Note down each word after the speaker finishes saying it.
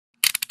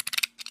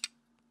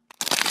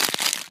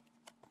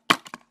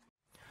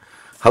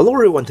Hello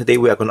everyone, today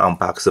we are going to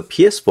unbox the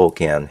PS4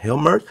 game,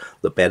 Hellmut,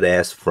 the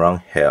Badass from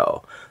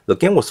Hell. The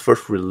game was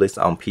first released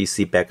on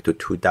PC back to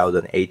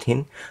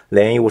 2018,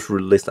 then it was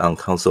released on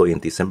console in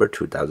December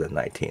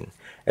 2019.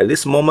 At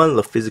this moment,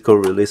 the physical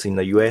release in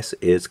the US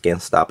is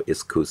GameStop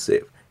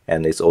exclusive,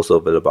 and it's also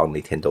available on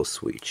Nintendo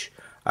Switch.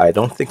 I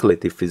don't think they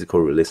did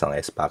physical release on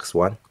Xbox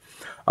One.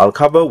 On the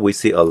cover, we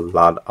see a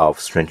lot of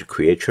strange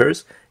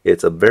creatures.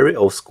 It's a very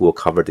old school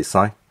cover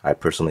design. I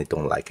personally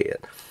don't like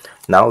it.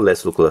 Now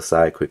let's look at the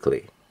side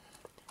quickly.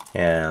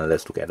 And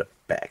let's look at the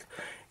back.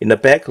 In the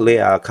back,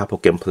 there are a couple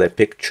gameplay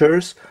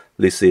pictures.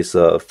 This is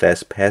a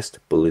fast-paced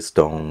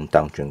Bullystone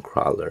dungeon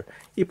crawler.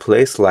 It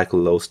plays like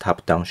those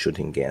top-down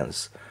shooting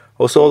games.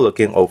 Also, the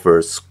game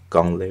offers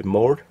gauntlet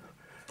mode.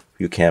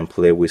 You can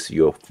play with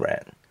your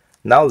friend.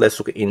 Now let's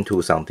look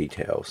into some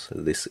details.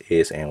 This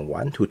is a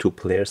 1 to 2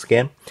 players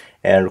game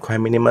and require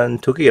minimum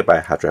 2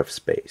 GB hard drive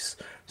space.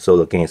 So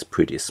the game is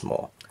pretty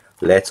small.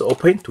 Let's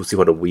open to see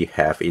what we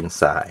have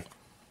inside.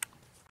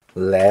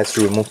 Let's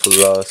remove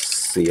the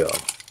seal.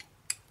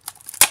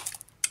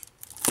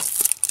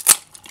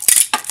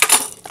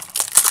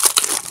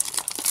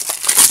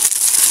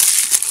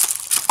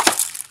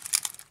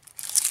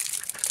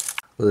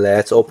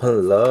 Let's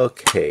open the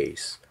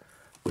case.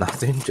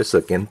 Nothing, just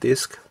a game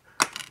disc.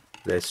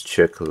 Let's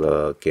check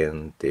the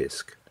game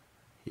disc.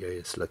 Here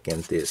is the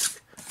game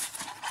disc.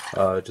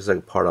 Just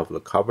like part of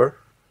the cover.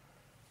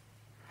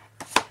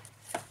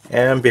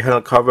 And behind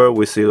the cover,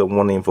 we see the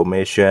warning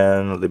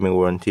information, limit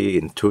warranty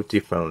in 2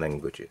 different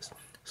languages.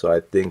 So I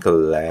think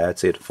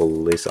that's it for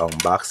this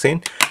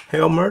unboxing.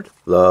 Hellmut,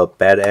 the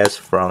Badass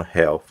from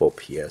Hell for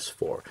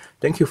PS4.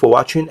 Thank you for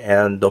watching,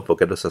 and don't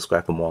forget to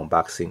subscribe for more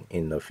unboxing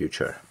in the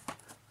future.